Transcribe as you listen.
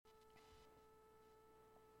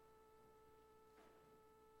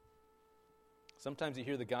Sometimes you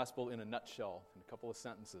hear the gospel in a nutshell, in a couple of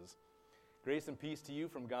sentences. Grace and peace to you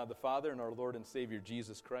from God the Father and our Lord and Savior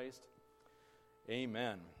Jesus Christ.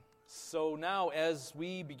 Amen. So now, as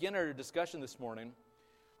we begin our discussion this morning,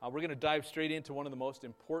 we're going to dive straight into one of the most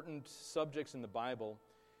important subjects in the Bible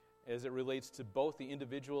as it relates to both the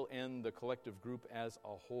individual and the collective group as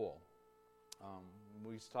a whole.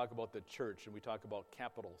 We talk about the church, and we talk about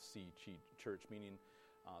capital C, church, meaning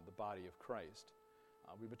the body of Christ.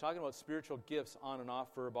 We've been talking about spiritual gifts on and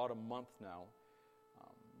off for about a month now,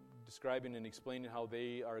 describing and explaining how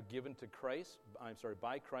they are given to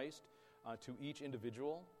by Christ to each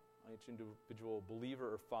individual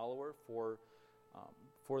believer or follower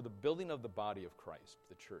for the building of the body of Christ,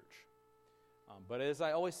 the church. But as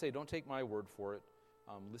I always say, don't take my word for it.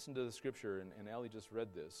 Listen to the scripture, and Allie just read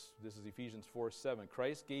this. This is Ephesians 4:7.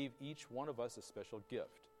 Christ gave each one of us a special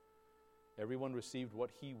gift. Everyone received what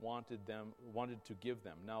he wanted to give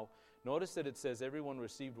them. Now, notice that it says everyone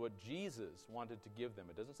received what Jesus wanted to give them.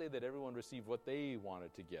 It doesn't say that everyone received what they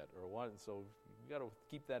wanted to get or what. So you've got to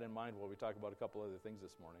keep that in mind while we talk about a couple other things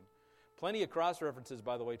this morning. Plenty of cross references,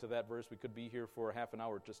 by the way, to that verse. We could be here for half an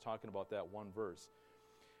hour just talking about that one verse.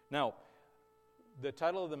 Now, the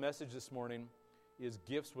title of the message this morning is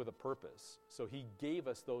Gifts with a Purpose. So he gave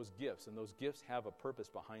us those gifts, and those gifts have a purpose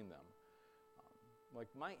behind them. Like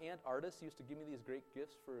my Aunt Artis used to give me these great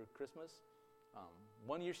gifts for Christmas.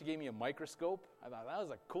 One year she gave me a microscope. I thought that was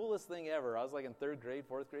the coolest thing ever. I was like in 3rd grade,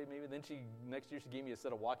 4th grade maybe. Then next year she gave me a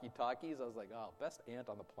set of walkie-talkies. I was like, oh, best aunt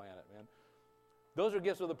on the planet, man. Those are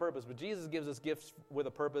gifts with a purpose, but Jesus gives us gifts with a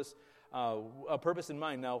purpose in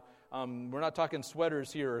mind. Now, we're not talking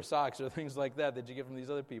sweaters here or socks or things like that you get from these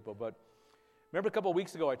other people, but remember a couple of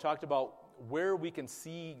weeks ago I talked about where we can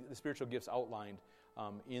see the spiritual gifts outlined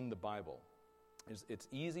in the Bible. It's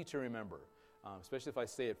easy to remember, especially if I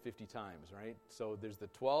say it 50 times, right? So there's the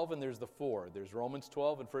 12 and there's the 4. There's Romans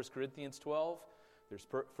 12 and 1 Corinthians 12. There's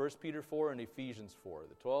 1 Peter 4 and Ephesians 4.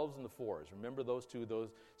 The 12s and the 4s. Remember those two. Those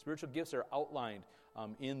spiritual gifts are outlined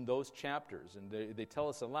in those chapters, and they tell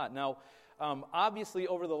us a lot. Now, obviously,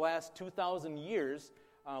 over the last 2,000 years,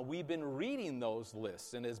 we've been reading those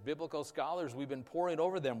lists, and as biblical scholars, we've been poring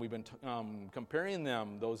over them. We've been comparing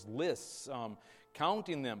them, those lists,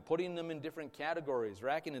 counting them, putting them in different categories,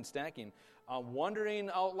 racking and stacking, wondering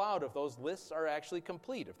out loud if those lists are actually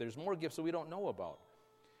complete, if there's more gifts that we don't know about.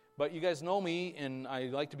 But you guys know me, and I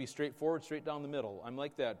like to be straightforward, straight down the middle. I'm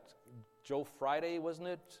like that Joe Friday, wasn't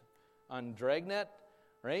it, on Dragnet,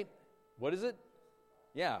 right? What is it?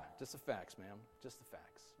 Yeah, just the facts, ma'am. Just the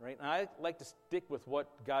facts, right? And I like to stick with what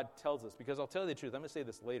God tells us, because I'll tell you the truth. I'm going to say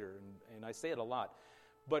this later, and I say it a lot.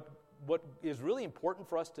 But what is really important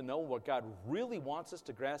for us to know, what God really wants us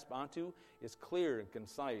to grasp onto, is clear and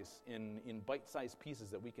concise in bite-sized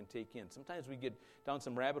pieces that we can take in. Sometimes we get down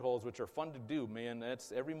some rabbit holes, which are fun to do, man.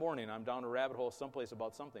 That's every morning I'm down a rabbit hole someplace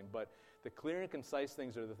about something. But the clear and concise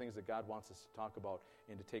things are the things that God wants us to talk about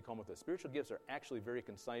and to take home with us. Spiritual gifts are actually very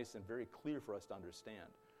concise and very clear for us to understand.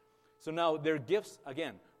 So now they're gifts,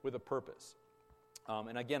 again, with a purpose.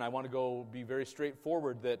 And again, I want to be very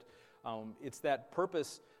straightforward that it's that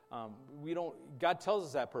purpose. God tells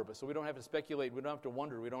us that purpose, so we don't have to speculate, we don't have to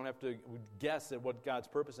wonder, we don't have to guess at what God's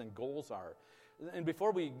purpose and goals are. And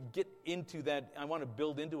before we get into that, I want to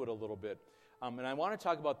build into it a little bit. And I want to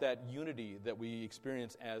talk about that unity that we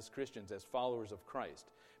experience as Christians, as followers of Christ.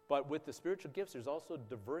 But with the spiritual gifts, there's also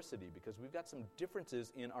diversity, because we've got some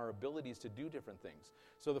differences in our abilities to do different things.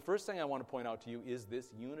 So the first thing I want to point out to you is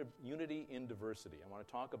this unity in diversity. I want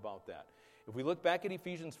to talk about that. If we look back at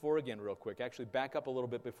Ephesians 4 again real quick, actually back up a little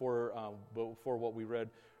bit before what we read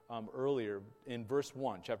earlier in verse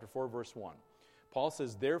 1, chapter 4, verse 1. Paul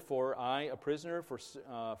says, "Therefore, I, a prisoner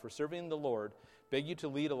for serving the Lord, beg you to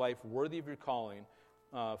lead a life worthy of your calling,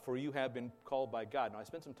 for you have been called by God." Now, I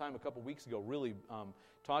spent some time a couple weeks ago really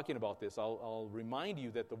talking about this. I'll remind you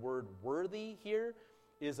that the word worthy here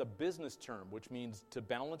is a business term, which means to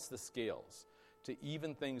balance the scales, to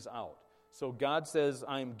even things out. So God says,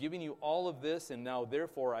 I'm giving you all of this, and now,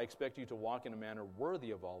 therefore, I expect you to walk in a manner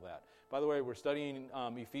worthy of all that. By the way, we're studying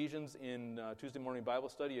Ephesians in Tuesday morning Bible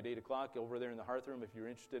study at 8 o'clock over there in the Hearth Room if you're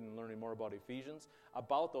interested in learning more about Ephesians,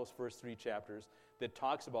 about those first 3 chapters that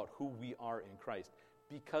talks about who we are in Christ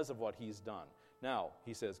because of what he's done. Now,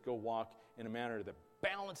 he says, go walk in a manner that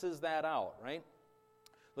balances that out, right?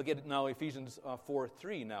 Look at it now, Ephesians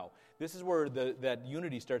 4:3 now. This is where that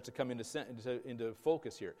unity starts to come into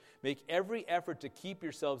focus here. Make every effort to keep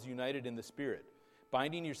yourselves united in the Spirit,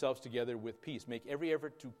 binding yourselves together with peace. Make every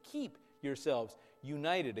effort to keep yourselves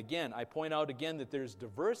united. Again, I point out again that there's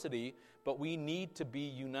diversity, but we need to be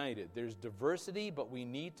united. There's diversity, but we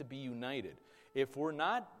need to be united. If we're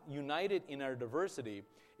not united in our diversity,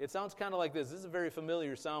 it sounds kind of like this. This is a very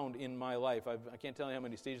familiar sound in my life. I can't tell you how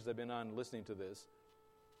many stages I've been on listening to this.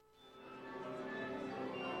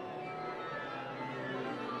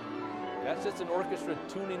 That's just an orchestra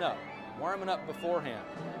tuning up, warming up beforehand.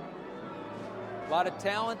 A lot of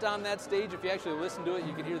talent on that stage. If you actually listen to it,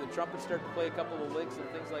 you can hear the trumpet start to play a couple of licks and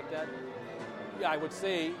things like that. Yeah, I would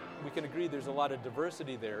say we can agree there's a lot of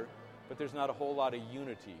diversity there, but there's not a whole lot of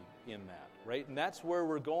unity in that, right? And that's where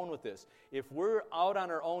we're going with this. If we're out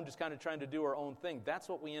on our own, just kind of trying to do our own thing, that's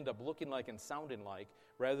what we end up looking like and sounding like,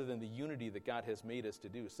 rather than the unity that God has made us to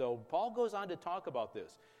do. So Paul goes on to talk about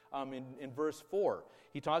this. In verse 4,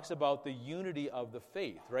 he talks about the unity of the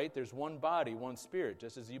faith, right? There's one body, one spirit,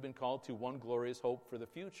 just as you've been called to one glorious hope for the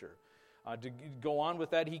future. To go on with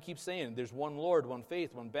that, he keeps saying, there's one Lord, one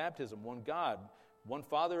faith, one baptism, one God, one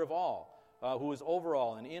Father of all, who is over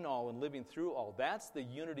all and in all and living through all. That's the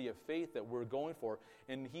unity of faith that we're going for.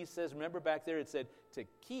 And he says, remember back there it said to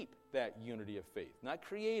keep that unity of faith. Not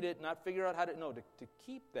create it, not figure out how to, no, to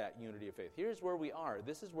keep that unity of faith. Here's where we are.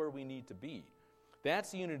 This is where we need to be.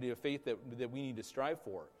 That's the unity of faith that we need to strive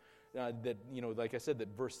for. That, like I said,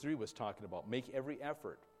 that verse 3 was talking about. Make every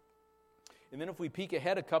effort. And then if we peek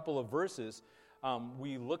ahead a couple of verses,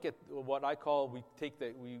 we look at what I call, we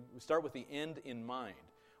start with the end in mind.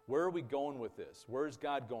 Where are we going with this? Where is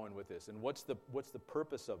God going with this? And what's the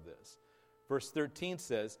purpose of this? Verse 13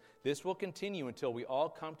 says, this will continue until we all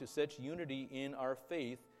come to such unity in our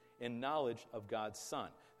faith and knowledge of God's Son.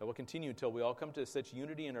 That will continue until we all come to such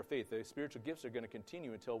unity in our faith. The spiritual gifts are going to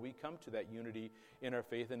continue until we come to that unity in our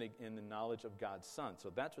faith and in the knowledge of God's Son.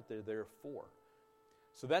 So that's what they're there for.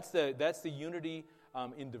 So that's the unity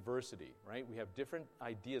in diversity, right? We have different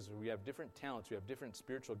ideas, we have different talents, we have different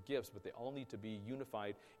spiritual gifts, but they all need to be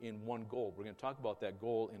unified in one goal. We're going to talk about that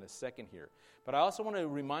goal in a second here. But I also want to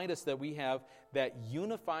remind us that we have that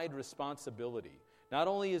unified responsibility. Not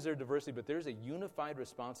only is there diversity, but there's a unified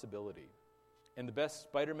responsibility. And the best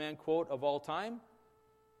Spider-Man quote of all time,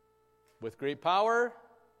 with great power,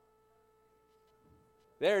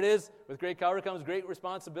 there it is, with great power comes great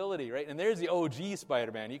responsibility, right? And there's the OG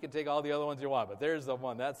Spider-Man. You can take all the other ones you want, but there's the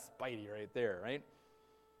one, that's Spidey right there, right?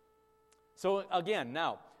 So again,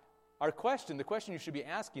 now, the question you should be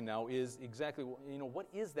asking now is exactly, what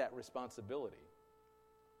is that responsibility?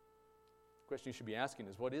 The question you should be asking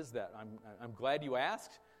is, what is that? I'm glad you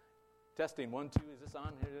asked. Testing, 1, 2, is this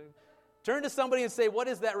on? Turn to somebody and say, what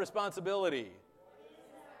is that responsibility?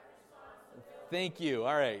 Thank you.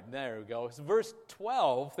 All right, there we go. So verse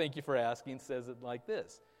 12, thank you for asking, says it like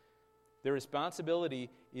this. Their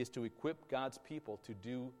responsibility is to equip God's people to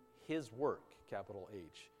do His work, capital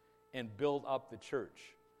H, and build up the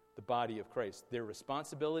church, the body of Christ. Their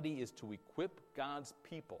responsibility is to equip God's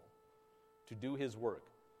people to do His work.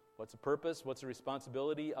 What's the purpose? What's the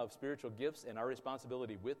responsibility of spiritual gifts and our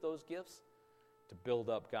responsibility with those gifts? To build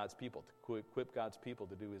up God's people, to equip God's people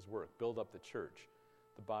to do His work, build up the church,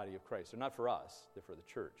 the body of Christ. They're not for us, they're for the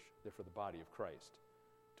church, they're for the body of Christ,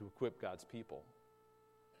 to equip God's people.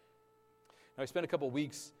 Now, I spent a couple of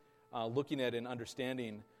weeks looking at and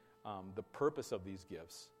understanding the purpose of these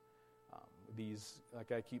gifts.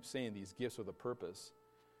 Like I keep saying, these gifts with a purpose.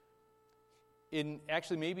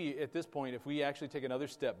 Maybe at this point, if we actually take another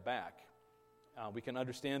step back, we can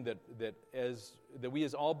understand that we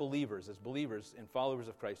as all believers, as believers and followers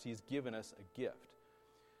of Christ, He's given us a gift.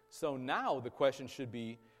 So now the question should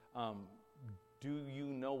be, do you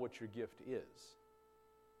know what your gift is?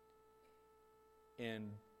 And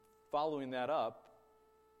following that up,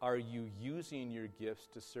 are you using your gifts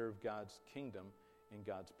to serve God's kingdom and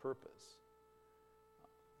God's purpose?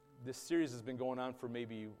 This series has been going on for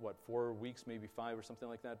maybe, 4 weeks, maybe 5 or something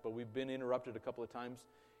like that, but we've been interrupted a couple of times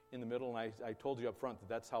in the middle, and I told you up front that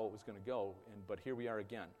that's how it was going to go, but here we are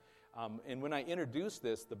again. And when I introduced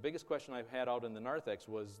this, the biggest question I've had out in the narthex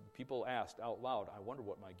was people asked out loud, I wonder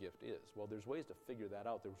what my gift is. Well, there's ways to figure that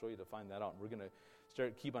out. There's ways to find that out, and we're going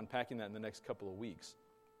to keep unpacking that in the next couple of weeks.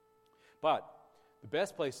 But the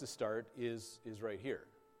best place to start is right here.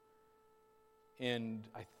 And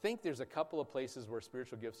I think there's a couple of places where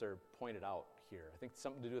spiritual gifts are pointed out here. I think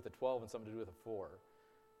something to do with the 12 and something to do with the 4.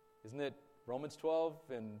 Isn't it Romans 12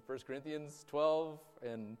 and 1 Corinthians 12?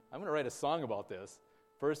 And I'm going to write a song about this.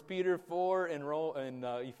 1 Peter 4 and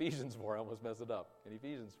Ephesians 4. I almost messed it up. In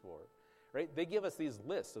Ephesians 4. Right? They give us these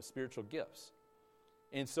lists of spiritual gifts.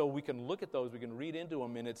 And so we can look at those, we can read into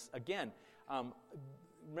them, and it's, again,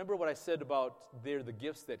 remember what I said about they're the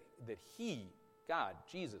gifts that God,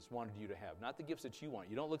 Jesus, wanted you to have, not the gifts that you want.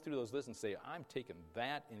 You don't look through those lists and say, I'm taking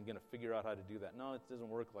that and going to figure out how to do that. No, it doesn't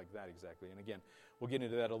work like that exactly. And again, we'll get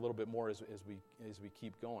into that a little bit more as we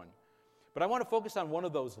keep going. But I want to focus on one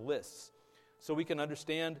of those lists so we can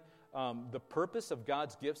understand the purpose of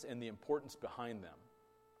God's gifts and the importance behind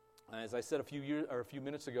them. As I said a few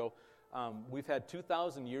minutes ago, we've had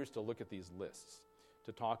 2,000 years to look at these lists,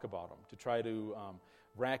 to talk about them, to try to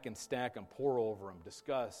rack and stack them, pore over them,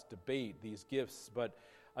 discuss, debate these gifts. But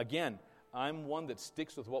again, I'm one that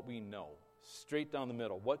sticks with what we know, straight down the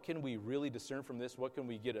middle. What can we really discern from this? What can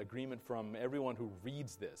we get agreement from everyone who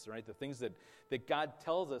reads this, right? The things that God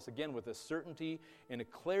tells us, again, with a certainty and a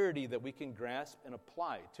clarity that we can grasp and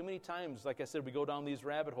apply. Too many times, like I said, we go down these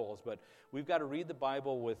rabbit holes, but we've got to read the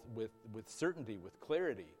Bible with certainty, with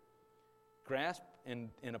clarity, grasp and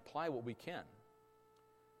apply what we can.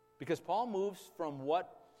 Because Paul moves from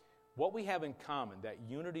what we have in common, that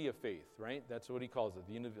unity of faith, right? That's what he calls it,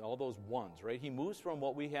 the unity, all those ones, right? He moves from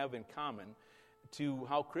what we have in common to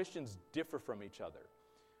how Christians differ from each other.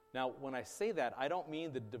 Now, when I say that, I don't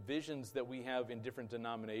mean the divisions that we have in different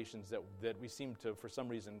denominations that we seem to, for some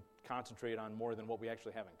reason, concentrate on more than what we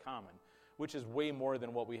actually have in common, which is way more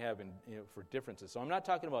than what we have for differences. So I'm not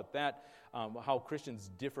talking about that, how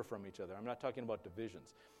Christians differ from each other. I'm not talking about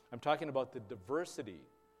divisions. I'm talking about the diversity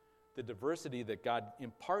that God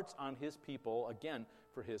imparts on his people, again,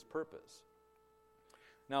 for his purpose.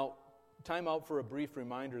 Now, time out for a brief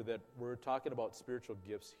reminder that we're talking about spiritual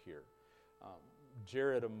gifts here.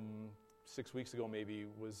 Jared, 6 weeks ago maybe,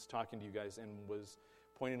 was talking to you guys and was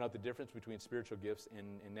pointing out the difference between spiritual gifts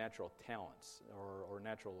and natural talents or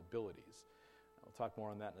natural abilities. I'll talk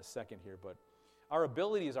more on that in a second here, but our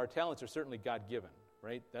abilities, our talents are certainly God-given,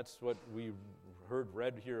 right? That's what we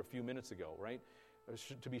read here a few minutes ago, right?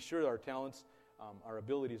 To be sure, our talents, our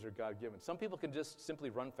abilities are God-given. Some people can just simply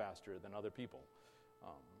run faster than other people.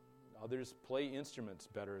 Others play instruments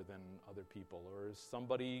better than other people, or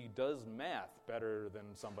somebody does math better than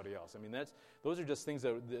somebody else. I mean, those are just things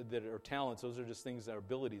that are talents. Those are just things that are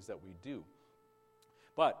abilities that we do.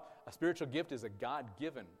 But a spiritual gift is a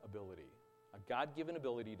God-given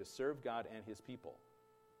ability to serve God and his people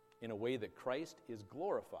in a way that Christ is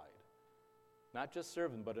glorified. Not just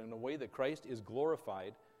serve him, but in a way that Christ is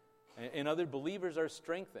glorified and other believers are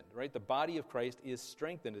strengthened, right? The body of Christ is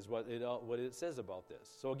strengthened is what it says about this.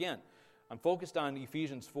 So again, I'm focused on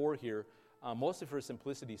Ephesians 4 here, mostly for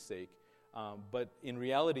simplicity's sake, but in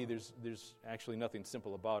reality, there's actually nothing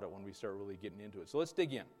simple about it when we start really getting into it. So let's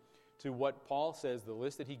dig in to what Paul says, the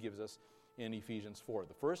list that he gives us in Ephesians 4.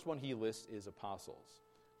 The first one he lists is apostles.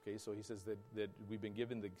 Okay, so he says that we've been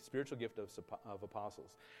given the spiritual gift of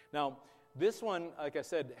apostles. Now, this one, like I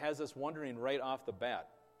said, has us wondering right off the bat.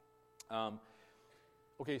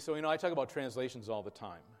 Okay, so I talk about translations all the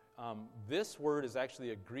time. This word is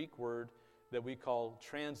actually a Greek word that we call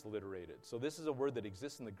transliterated. So this is a word that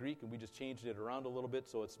exists in the Greek, and we just changed it around a little bit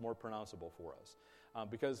so it's more pronounceable for us.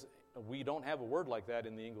 Because we don't have a word like that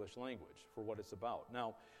in the English language for what it's about.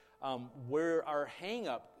 Now, where our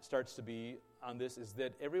hang-up starts to be on this is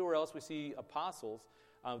that everywhere else we see apostles,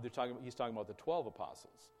 he's talking about the 12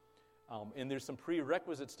 apostles. And there's some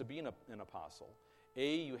prerequisites to being an apostle.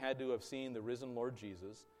 You had to have seen the risen Lord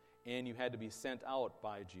Jesus, and you had to be sent out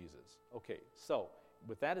by Jesus. Okay, so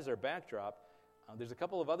with that as our backdrop, there's a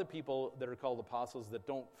couple of other people that are called apostles that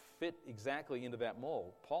don't fit exactly into that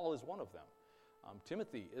mold. Paul is one of them.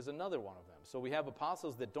 Timothy is another one of them. So we have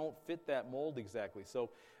apostles that don't fit that mold exactly. So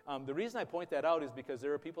the reason I point that out is because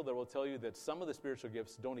there are people that will tell you that some of the spiritual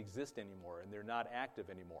gifts don't exist anymore and they're not active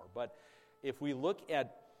anymore. But if we look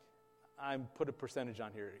at, I put a percentage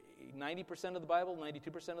on here, 90% of the Bible,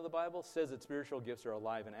 92% of the Bible says that spiritual gifts are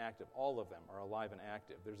alive and active. All of them are alive and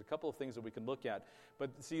active. There's a couple of things that we can look at.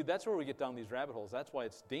 But see, that's where we get down these rabbit holes. That's why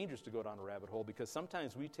it's dangerous to go down a rabbit hole, because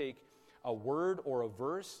sometimes we take a word or a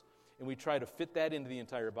verse and we try to fit that into the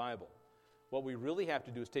entire Bible. What we really have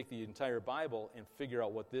to do is take the entire Bible and figure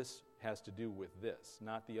out what this has to do with this,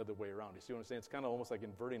 not the other way around. You see what I'm saying? It's kind of almost like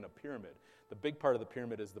inverting a pyramid. The big part of the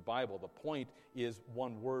pyramid is the Bible. The point is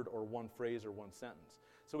one word or one phrase or one sentence.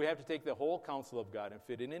 So we have to take the whole counsel of God and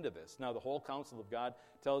fit it into this. Now, the whole counsel of God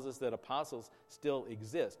tells us that apostles still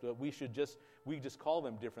exist, but we just call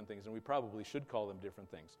them different things, and we probably should call them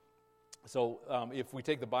different things. So if we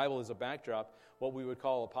take the Bible as a backdrop, what we would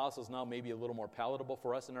call apostles now, maybe a little more palatable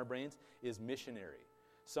for us in our brains, is missionary,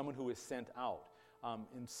 someone who is sent out.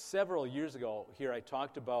 And several years ago here, I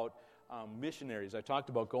talked about missionaries. I talked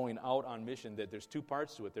about going out on mission, that there's two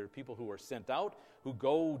parts to it. There are people who are sent out, who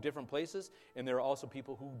go different places, and there are also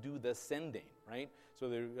people who do the sending, right? So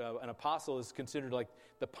an apostle is considered like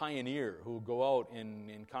the pioneer who go out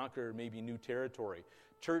and conquer maybe new territory.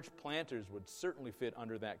 Church planters would certainly fit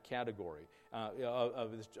under that category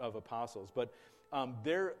of apostles. But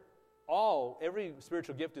every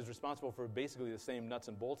spiritual gift is responsible for basically the same nuts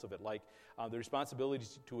and bolts of it, like the responsibility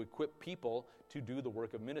to equip people to do the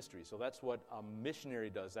work of ministry. So that's what a missionary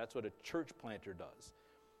does. That's what a church planter does.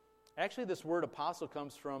 Actually, this word apostle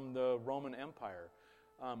comes from the Roman Empire.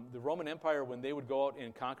 The Roman Empire, when they would go out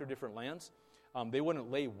and conquer different lands, they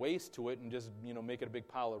wouldn't lay waste to it and just make it a big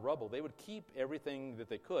pile of rubble. They would keep everything that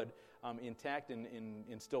they could intact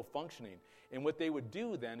and still functioning. And what they would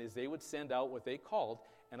do then is they would send out what they called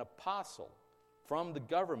an apostle from the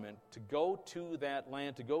government to go to that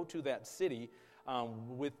land, to go to that city,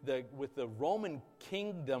 with the Roman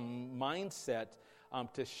kingdom mindset,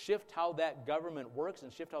 to shift how that government works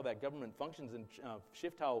and shift how that government functions and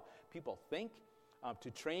shift how people think,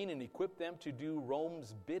 to train and equip them to do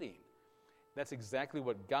Rome's bidding. That's exactly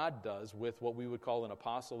what God does with what we would call an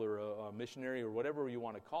apostle or a missionary or whatever you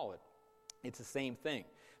want to call it. It's the same thing.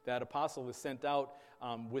 That apostle is sent out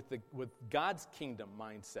with God's kingdom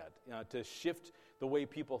mindset to shift the way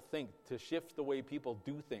people think, to shift the way people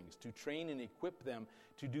do things, to train and equip them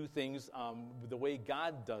to do things the way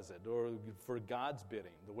God does it, or for God's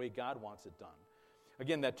bidding, the way God wants it done.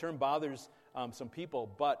 Again, that term bothers some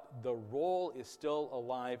people, but the role is still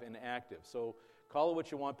alive and active. So call it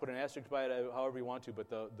what you want, put an asterisk by it however you want to, but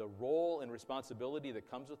the role and responsibility that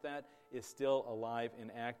comes with that is still alive and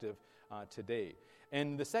active today.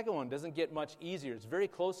 And the second one doesn't get much easier. It's very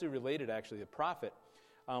closely related, actually, the prophet.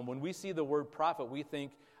 When we see the word prophet, we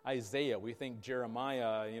think Isaiah, we think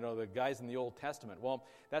Jeremiah, the guys in the Old Testament. Well,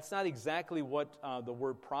 that's not exactly what the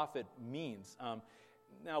word prophet means.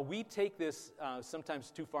 Now, we take this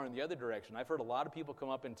sometimes too far in the other direction. I've heard a lot of people come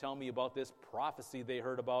up and tell me about this prophecy they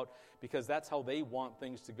heard about because that's how they want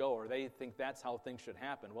things to go, or they think that's how things should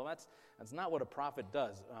happen. Well, that's not what a prophet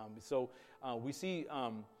does. We see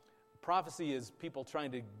prophecy as people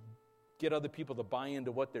trying to get other people to buy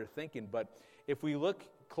into what they're thinking. But if we look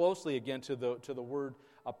closely again to the word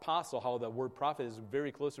apostle, how the word prophet is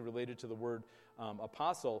very closely related to the word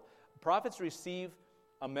apostle, prophets receive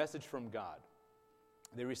a message from God.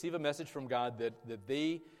 They receive a message from God that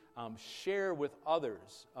they share with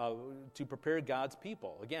others to prepare God's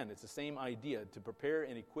people. Again, it's the same idea, to prepare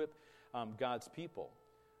and equip God's people.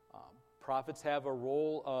 Prophets have a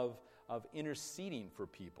role of interceding for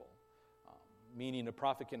people, meaning a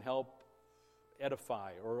prophet can help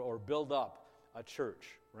edify or build up a church,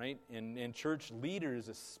 right? And church leaders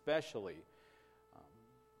especially.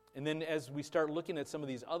 And then as we start looking at some of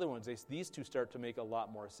these other ones, these two start to make a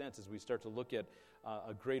lot more sense as we start to look at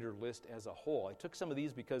a greater list as a whole. I took some of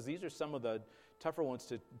these because these are some of the tougher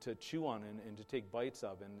ones to chew on and to take bites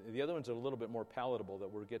of. And the other ones are a little bit more palatable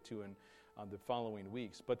that we'll get to in the following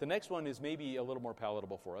weeks. But the next one is maybe a little more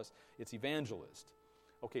palatable for us. It's evangelist.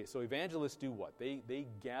 Okay, so evangelists do what? They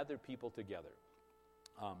gather people together.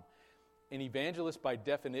 An evangelist, by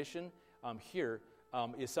definition,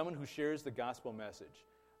 is someone who shares the gospel message.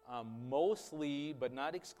 Mostly, but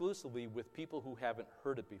not exclusively, with people who haven't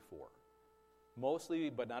heard it before. Mostly,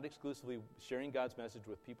 but not exclusively, sharing God's message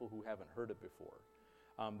with people who haven't heard it before.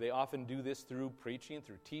 They often do this through preaching,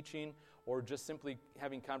 through teaching, or just simply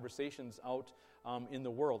having conversations out in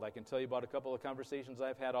the world. I can tell you about a couple of conversations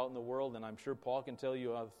I've had out in the world, and I'm sure Paul can tell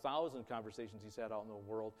you 1,000 conversations he's had out in the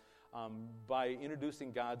world by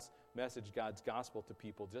introducing God's message, God's gospel to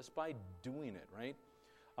people, just by doing it, right?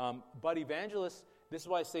 But evangelists, this is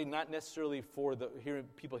why I say not necessarily for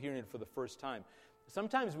people hearing it for the first time.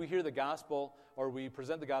 Sometimes we hear the gospel or we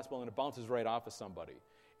present the gospel and it bounces right off of somebody.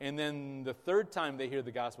 And then the third time they hear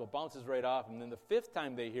the gospel, it bounces right off. And then the fifth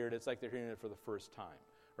time they hear it, it's like they're hearing it for the first time,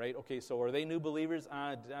 right? Okay, so are they new believers?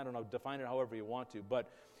 I don't know. Define it however you want to. But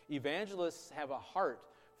evangelists have a heart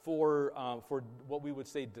for what we would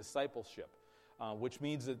say discipleship, which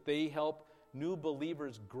means that they help new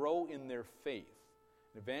believers grow in their faith.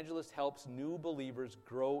 An evangelist helps new believers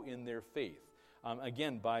grow in their faith.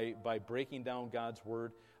 Again, by breaking down God's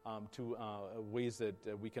word to ways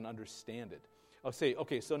that we can understand it. I'll say,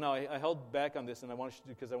 okay, so now I held back on this, and I wanted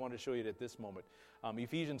to show you it at this moment.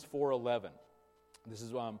 Ephesians 4:11. This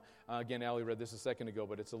is, again, Allie read this a second ago,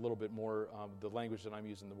 but it's a little bit more the language that I'm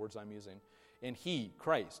using, the words I'm using. And he,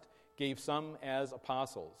 Christ, gave some as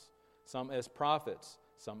apostles, some as prophets,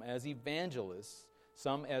 some as evangelists,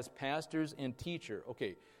 some as pastors and teachers.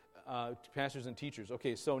 Okay, pastors and teachers.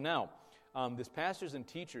 Okay, so now, this pastors and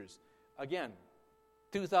teachers, again,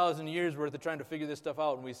 2,000 years worth of trying to figure this stuff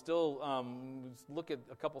out, and we still look at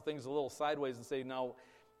a couple things a little sideways and say, now,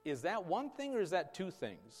 is that one thing or is that two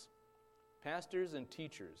things? Pastors and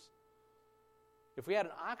teachers. If we had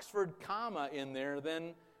an Oxford comma in there,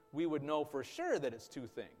 then we would know for sure that it's two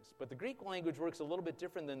things. But the Greek language works a little bit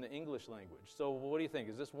different than the English language. So what do you think?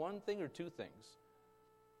 Is this one thing or two things?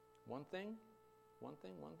 One thing? One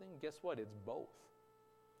thing? One thing? Guess what? It's both.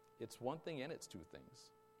 It's one thing and it's two things.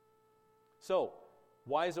 So,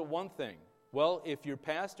 why is it one thing? Well, if your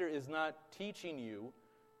pastor is not teaching you,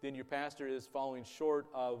 then your pastor is falling short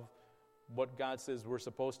of what God says we're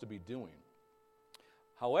supposed to be doing.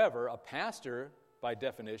 However, a pastor, by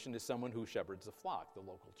definition, is someone who shepherds the flock, the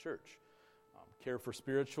local church. Care for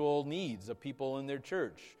spiritual needs of people in their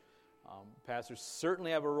church. Pastors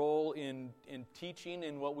certainly have a role in teaching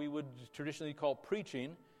in what we would traditionally call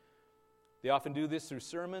preaching. They often do this through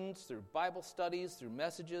sermons, through Bible studies, through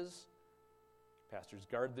messages. Pastors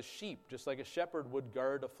guard the sheep, just like a shepherd would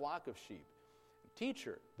guard a flock of sheep.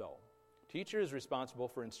 Teacher, though. Teacher is responsible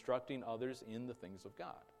for instructing others in the things of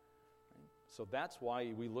God. Right? So that's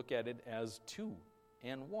why we look at it as two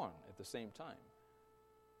and one at the same time.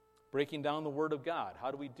 Breaking down the Word of God.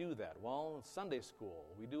 How do we do that? Well, in Sunday school.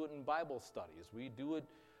 We do it in Bible studies. We do it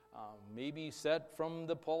maybe set from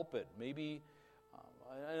the pulpit. Maybe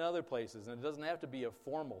in other places. And it doesn't have to be a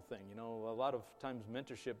formal thing. You know, a lot of times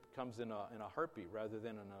mentorship comes in a heartbeat rather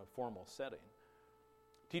than in a formal setting.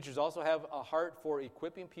 Teachers also have a heart for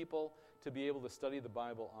equipping people to be able to study the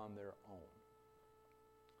Bible on their own.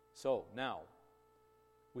 So, now,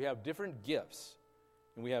 we have different gifts,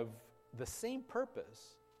 and we have the same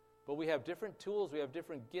purpose, but we have different tools, we have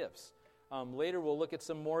different gifts. Later we'll look at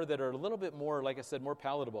some more that are a little bit more, like I said, more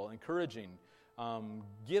palatable, encouraging,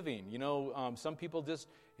 giving. You know, some people just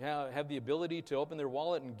have the ability to open their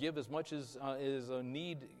wallet and give as much as a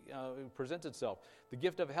need presents itself. The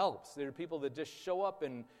gift of helps. There are people that just show up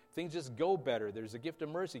and things just go better. There's a gift of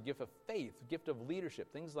mercy, gift of faith, gift of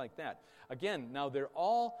leadership, things like that. Again, now they're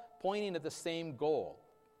all pointing at the same goal.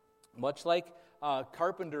 Much like a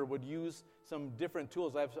carpenter would use some different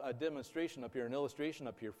tools. I have a demonstration up here, an illustration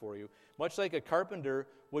up here for you. Much like a carpenter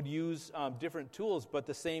would use different tools, but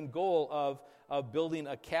the same goal of building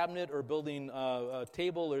a cabinet or building a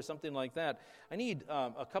table or something like that. I need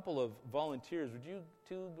a couple of volunteers. Would you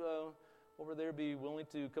two over there be willing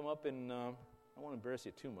to come up and, I don't want to embarrass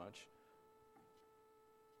you too much.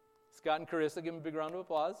 Scott and Carissa, give them a big round of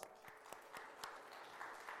applause.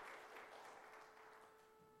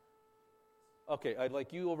 Okay, I'd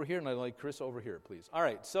like you over here, and I'd like Chris over here, please. All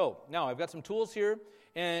right, so now I've got some tools here,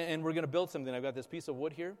 and we're going to build something. I've got this piece of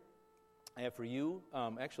wood here. I have for you,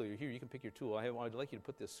 actually, here, you can pick your tool. I'd like you to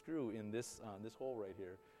put this screw in this hole right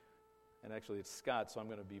here. And actually, it's Scott, so I'm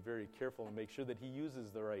going to be very careful and make sure that he uses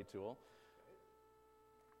the right tool.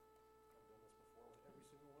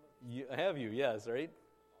 Have you? Yes, right?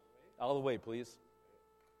 All the way, please.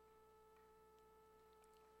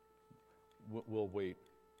 We'll wait.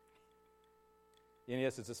 And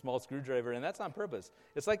yes, it's a small screwdriver, and that's on purpose.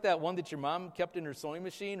 It's like that one that your mom kept in her sewing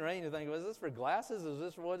machine, right? And you think, is this for glasses?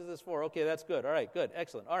 What is this for? Okay, that's good. All right, good,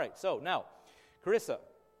 excellent. All right, so now, Carissa,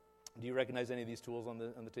 do you recognize any of these tools on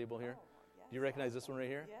the table here? Oh, yes. Do you recognize this one right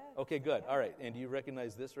here? Yes. Okay, good. All right, and do you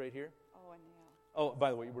recognize this right here? Oh, a nail. Oh,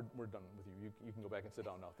 by the way, we're done with you. You can go back and sit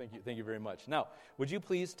down now. Thank you very much. Now, would you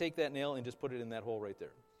please take that nail and just put it in that hole right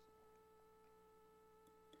there?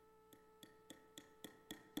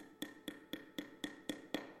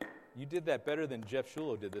 You did that better than Jeff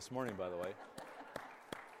Shulo did this morning, by the way.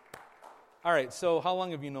 All right, so how long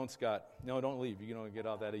have you known Scott? No, don't leave. You don't get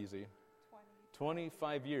out that easy.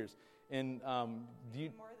 25 years. And do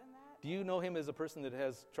you More than that? do you know him as a person that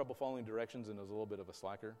has trouble following directions and is a little bit of a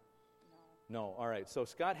slacker? No. All right, so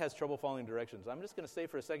Scott has trouble following directions. I'm just going to say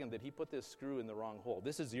for a second that he put this screw in the wrong hole.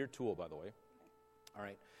 This is your tool, by the way. All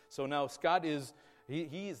right, so now Scott is,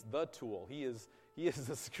 he's the tool. He is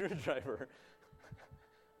the screwdriver.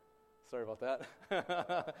 Sorry about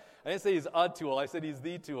that. I didn't say he's a tool. I said he's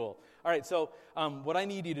the tool. All right, so what I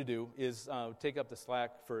need you to do is take up the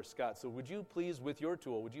slack for Scott. So would you please, with your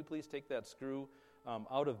tool, would you please take that screw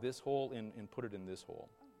out of this hole and put it in this hole?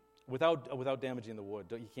 Without damaging the wood.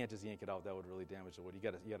 You can't just yank it out. That would really damage the wood. You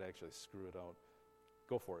got to actually screw it out.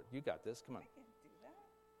 Go for it. You got this. Come on. I can do that.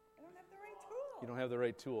 I don't have the right tool. You don't have the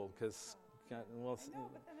right tool because, well, I know,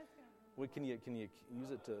 but then it's going to... what can you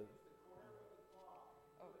use it to...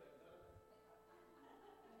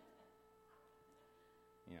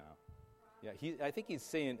 Yeah. I think he's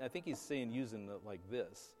saying using it like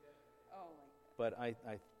this. Oh, But I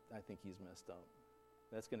think he's messed up.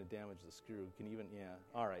 That's going to damage the screw.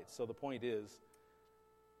 All right. So the point is,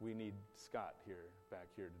 we need Scott back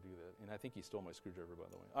here to do that. And I think he stole my screwdriver, by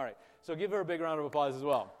the way. All right, so give her a big round of applause as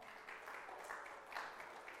well.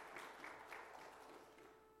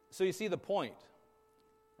 So you see the point,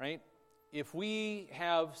 right? If we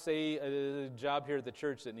have, say, a job here at the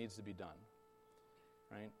church that needs to be done,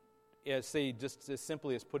 right? Say just as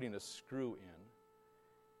simply as putting a screw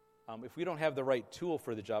in. If we don't have the right tool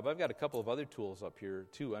for the job, I've got a couple of other tools up here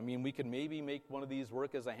too. I mean, we can maybe make one of these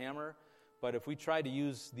work as a hammer, but if we try to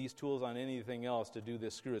use these tools on anything else to do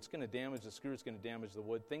this screw, it's going to damage the screw, it's going to damage the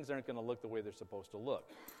wood. Things aren't going to look the way they're supposed to look.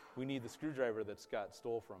 We need the screwdriver that Scott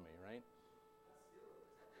stole from me, right?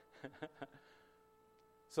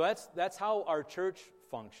 So that's how our church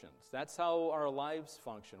functions. That's how our lives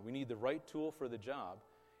function. We need the right tool for the job.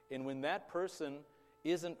 And when that person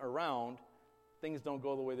isn't around, things don't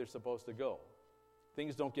go the way they're supposed to go.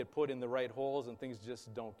 Things don't get put in the right holes, and things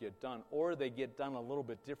just don't get done. Or they get done a little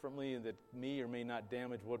bit differently that may or may not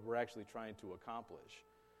damage what we're actually trying to accomplish.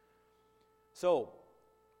 So,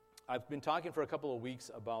 I've been talking for a couple of weeks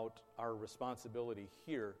about our responsibility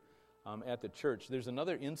here at the church. There's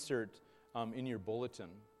another insert in your bulletin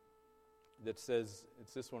that says,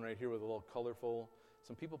 it's this one right here with a little colorful.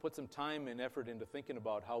 Some people put some time and effort into thinking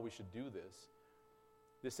about how we should do this.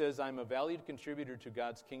 This says, I'm a valued contributor to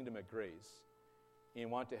God's kingdom at Grace and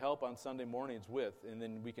want to help on Sunday mornings with, and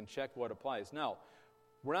then we can check what applies. Now,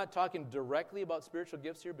 we're not talking directly about spiritual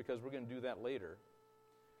gifts here because we're going to do that later.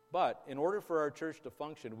 But in order for our church to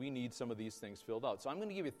function, we need some of these things filled out. So I'm going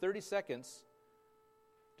to give you 30 seconds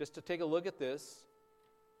just to take a look at this,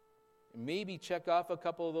 and maybe check off a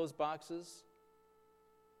couple of those boxes.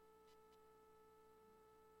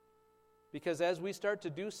 Because as we start to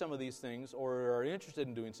do some of these things, or are interested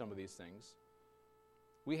in doing some of these things,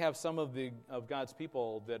 we have some of God's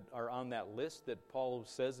people that are on that list that Paul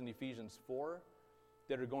says in Ephesians 4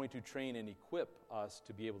 that are going to train and equip us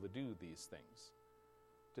to be able to do these things,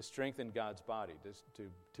 to strengthen God's body,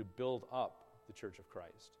 to build up the church of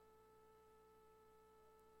Christ.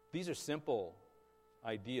 These are simple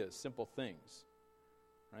ideas, simple things,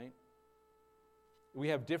 right? We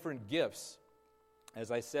have different gifts,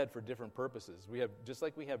 as I said, for different purposes. Just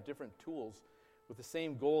like we have different tools with the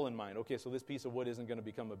same goal in mind. Okay, so this piece of wood isn't going to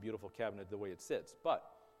become a beautiful cabinet the way it sits, but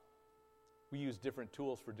we use different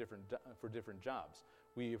tools for different jobs.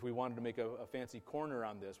 If we wanted to make a fancy corner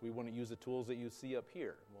on this, we wouldn't use the tools that you see up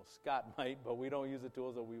here. Well, Scott might, but we don't use the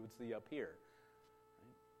tools that we would see up here.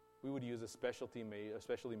 Right? We would use a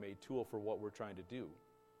specially made tool for what we're trying to do.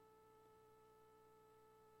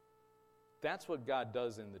 That's what God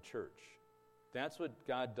does in the church. That's what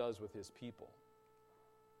God does with His people.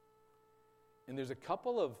 And there's a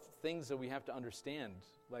couple of things that we have to understand.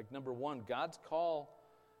 Like, number one, God's call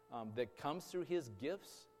that comes through His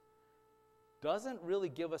gifts doesn't really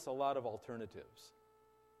give us a lot of alternatives.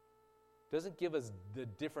 Doesn't give us the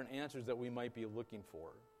different answers that we might be looking for.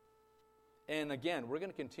 And again, we're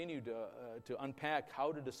going to continue to unpack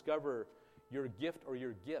how to discover your gift or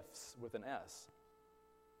your gifts with an S.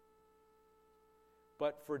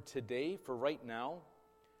 But for today, for right now,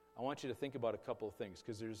 I want you to think about a couple of things,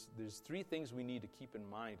 because there's three things we need to keep in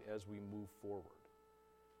mind as we move forward.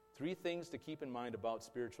 Three things to keep in mind about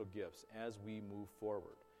spiritual gifts as we move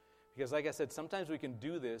forward. Because like I said, sometimes we can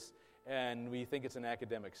do this and we think it's an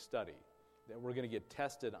academic study, that we're going to get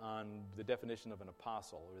tested on the definition of an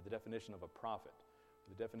apostle or the definition of a prophet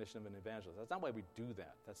or the definition of an evangelist. That's not why we do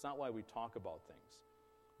that. That's not why we talk about things.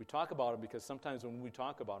 We talk about them because sometimes when we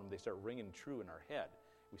talk about them, they start ringing true in our head.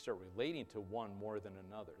 We start relating to one more than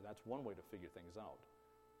another. That's one way to figure things out.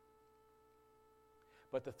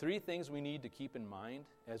 But the three things we need to keep in mind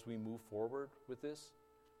as we move forward with this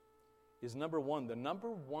is, number one, the number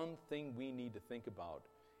one thing we need to think about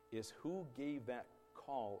is who gave that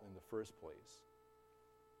call in the first place.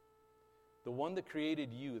 The one that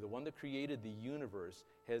created you, the one that created the universe,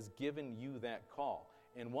 has given you that call.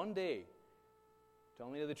 And one day, tell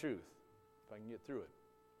me the truth, if I can get through it.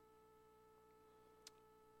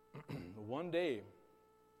 One day,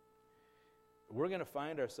 we're going to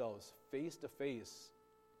find ourselves face to face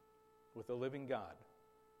with the living God,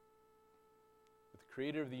 with the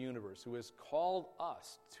creator of the universe, who has called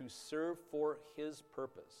us to serve for His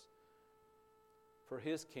purpose, for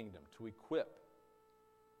His kingdom, to equip.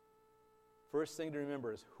 First thing to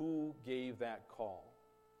remember is who gave that call.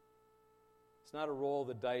 It's not a roll of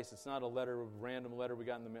the dice. It's not a random letter we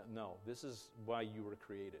got in the mail. No, this is why you were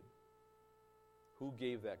created. Who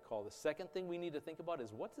gave that call? The second thing we need to think about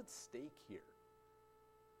is what's at stake here?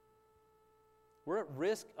 We're at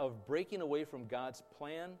risk of breaking away from God's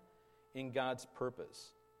plan and God's purpose.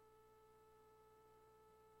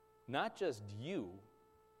 Not just you,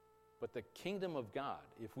 but the kingdom of God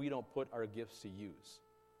if we don't put our gifts to use.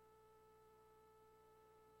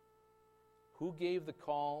 Who gave the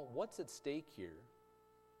call? What's at stake here?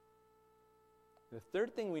 The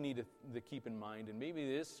third thing we need to keep in mind, and maybe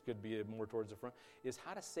this could be more towards the front, is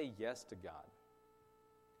how to say yes to God.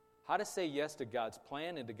 How to say yes to God's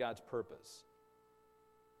plan and to God's purpose.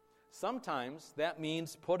 Sometimes that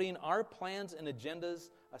means putting our plans and agendas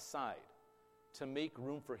aside to make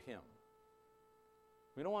room for Him.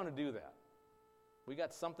 We don't want to do that. We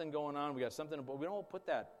got something going on, we don't want to put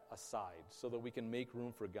that aside so that we can make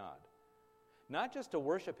room for God. Not just to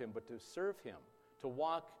worship Him, but to serve Him, to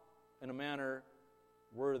walk in a manner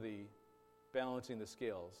worthy, balancing the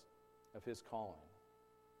scales of His calling,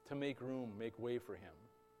 to make room, make way for Him.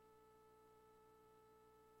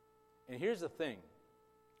 And here's the thing,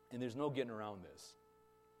 and there's no getting around this.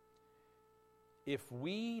 If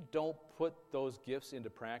we don't put those gifts into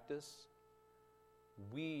practice,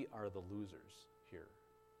 we are the losers here.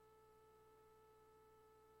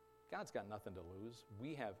 God's got nothing to lose.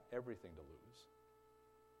 We have everything to lose.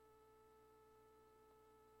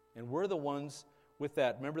 And we're the ones with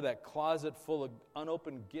that, remember that closet full of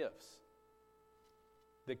unopened gifts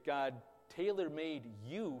that God tailor-made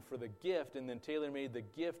you for the gift and then tailor-made the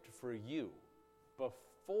gift for you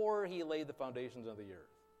before He laid the foundations of the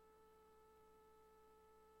earth.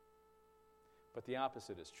 But the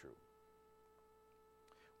opposite is true.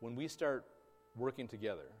 When we start working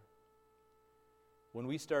together, when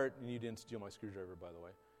we start, and you didn't steal my screwdriver, by the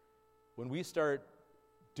way, when we start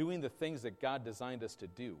doing the things that God designed us to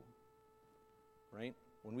do, right?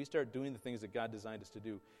 When we start doing the things that God designed us to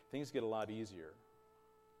do, things get a lot easier,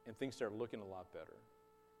 and things start looking a lot better,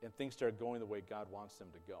 and things start going the way God wants them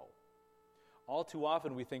to go. All too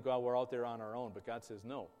often we think, well, we're out there on our own, but God says,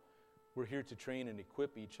 no, we're here to train and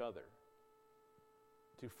equip each other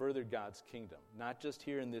to further God's kingdom, not just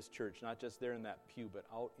here in this church, not just there in that pew, but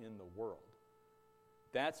out in the world.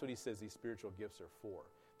 That's what He says these spiritual gifts are for.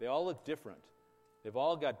 They all look different. They've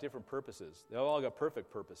all got different purposes. They've all got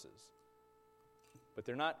perfect purposes. But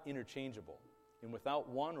they're not interchangeable. And without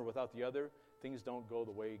one or without the other, things don't go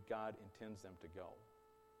the way God intends them to go.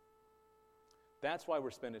 That's why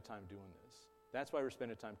we're spending time doing this. That's why we're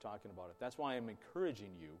spending time talking about it. That's why I'm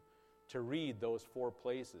encouraging you to read those 4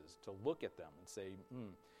 places, to look at them and say,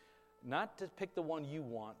 not to pick the one you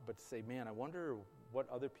want, but to say, man, I wonder what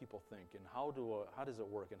other people think, and how does it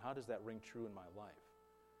work, and how does that ring true in my life?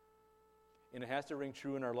 And it has to ring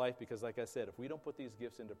true in our life because, like I said, if we don't put these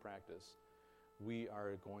gifts into practice, we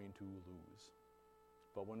are going to lose.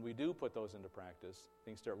 But when we do put those into practice,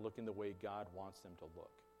 things start looking the way God wants them to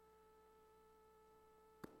look.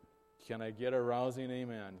 Can I get a rousing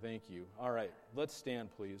amen? Thank you. All right, let's stand,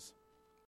 please.